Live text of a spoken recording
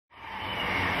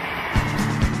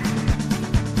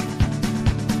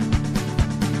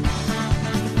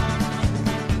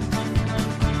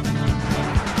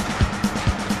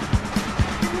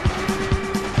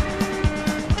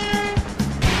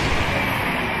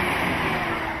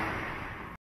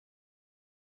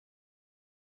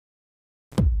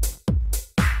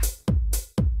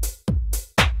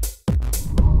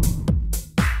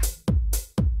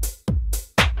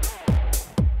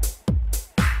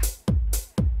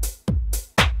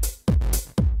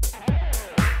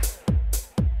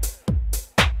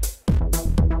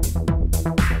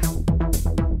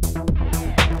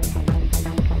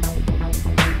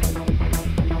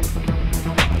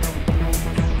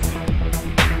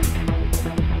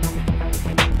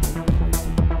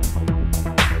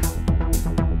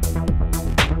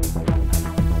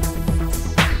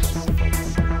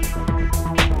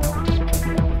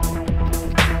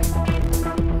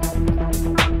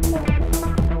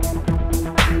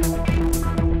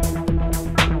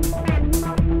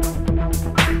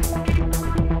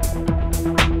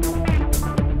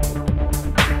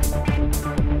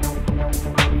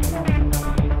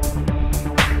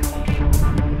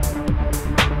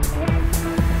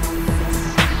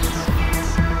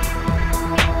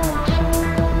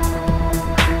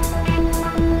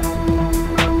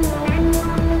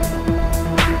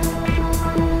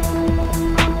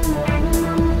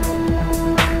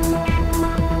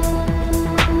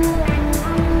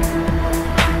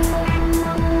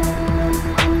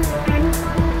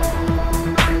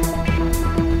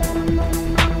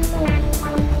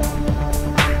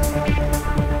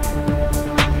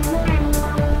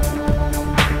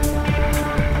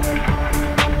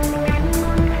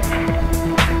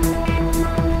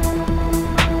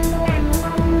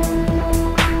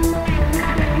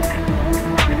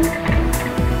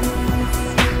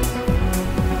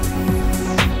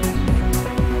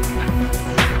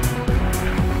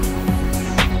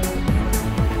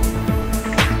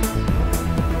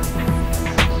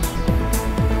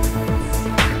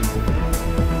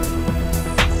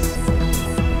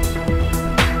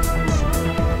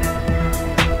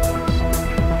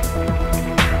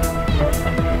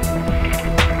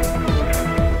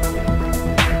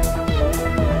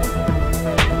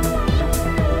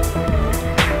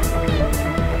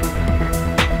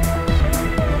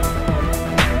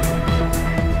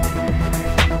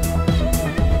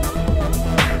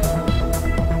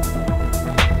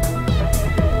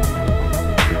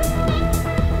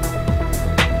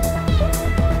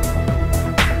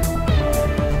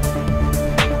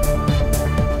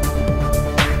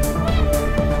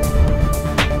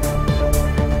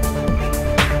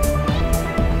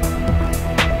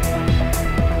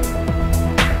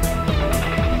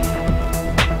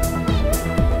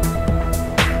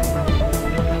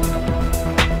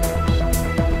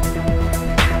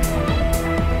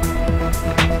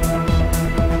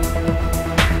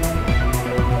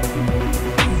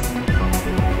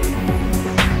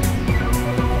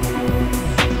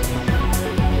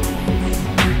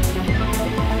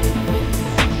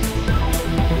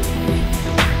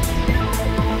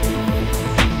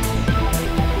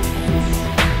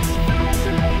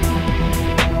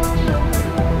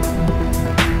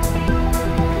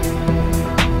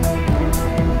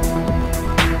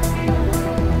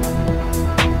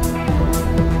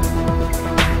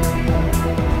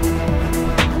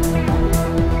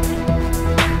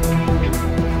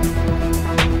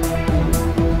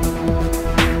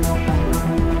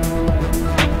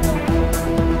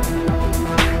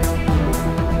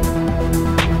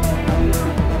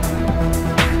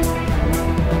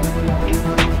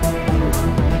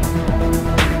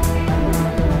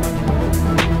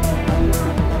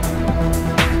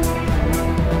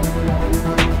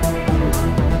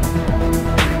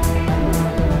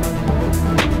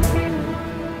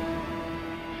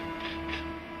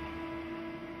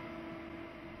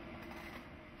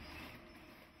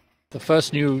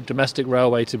first new domestic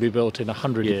railway to be built in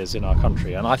 100 years in our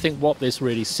country. And I think what this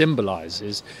really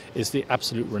symbolises is the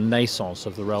absolute renaissance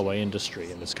of the railway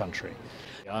industry in this country.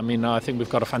 I mean, I think we've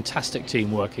got a fantastic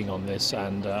team working on this,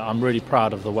 and I'm really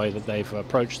proud of the way that they've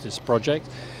approached this project.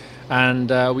 And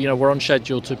we're on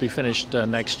schedule to be finished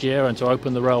next year and to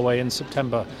open the railway in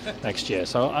September next year.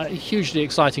 So a hugely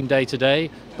exciting day today,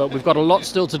 but we've got a lot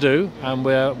still to do, and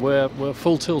we're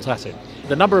full tilt at it.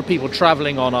 The number of people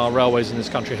travelling on our railways in this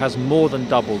country has more than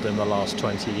doubled in the last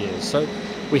 20 years. So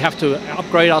we have to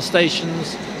upgrade our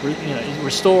stations,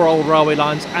 restore old railway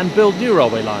lines and build new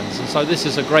railway lines. And so this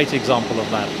is a great example of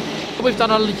that. We've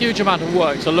done a huge amount of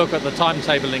work to look at the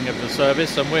timetabling of the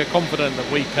service, and we're confident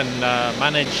that we can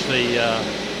manage the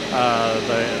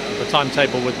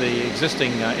timetable with the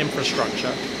existing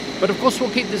infrastructure. But of course we'll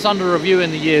keep this under review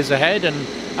in the years ahead, and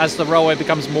as the railway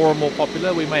becomes more and more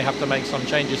popular we may have to make some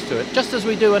changes to it, just as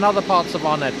we do in other parts of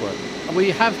our network. We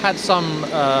have had some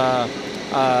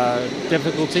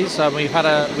difficulties. We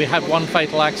had one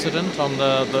fatal accident on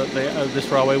this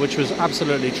railway, which was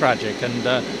absolutely tragic,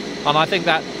 and I think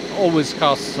that always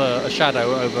casts a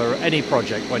shadow over any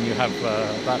project when you have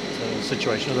that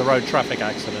situation of the road traffic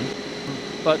accident.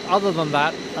 But other than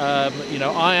that,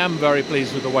 I am very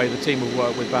pleased with the way the team have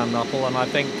worked with Van Nuttall, and I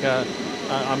think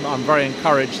I'm very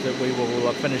encouraged that we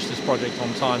will finish this project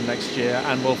on time next year,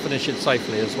 and we'll finish it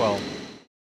safely as well.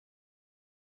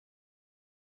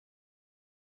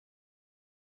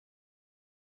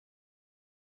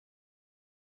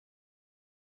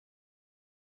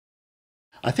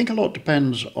 I think a lot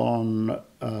depends on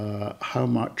how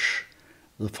much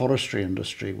the forestry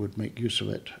industry would make use of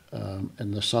it in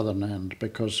the southern end,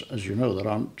 because, as you know, there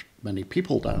aren't many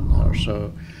people down there,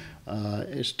 so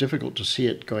it's difficult to see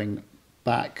it going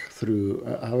back through.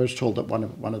 I was told that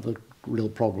one of the real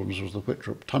problems was the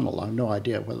Whitrup Tunnel. I have no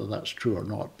idea whether that's true or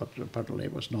not, but apparently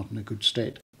it was not in a good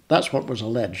state. That's what was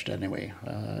alleged anyway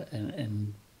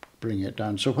in bringing it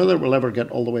down. So whether it will ever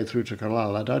get all the way through to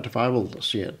Carlisle, I doubt if I will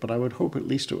see it, but I would hope at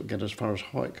least it would get as far as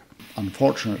Hawick.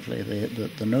 Unfortunately,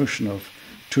 the notion of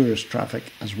tourist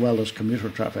traffic as well as commuter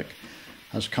traffic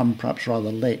has come perhaps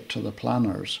rather late to the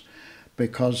planners,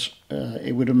 because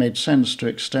it would have made sense to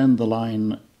extend the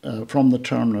line from the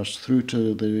terminus through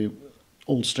to the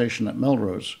old station at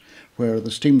Melrose, where the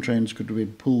steam trains could be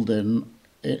pulled in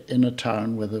a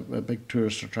town with a big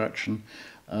tourist attraction,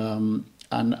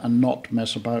 and not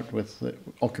mess about with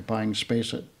occupying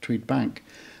space at Tweed Bank.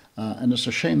 And it's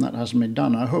a shame that hasn't been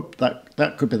done. I hope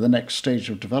that could be the next stage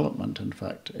of development, in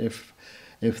fact. If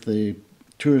the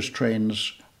tourist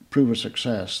trains prove a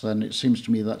success, then it seems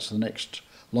to me that's the next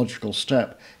logical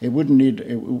step. It wouldn't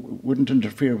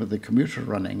interfere with the commuter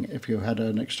running if you had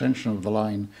an extension of the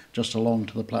line just along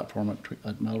to the platform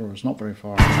at Melrose, not very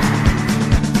far.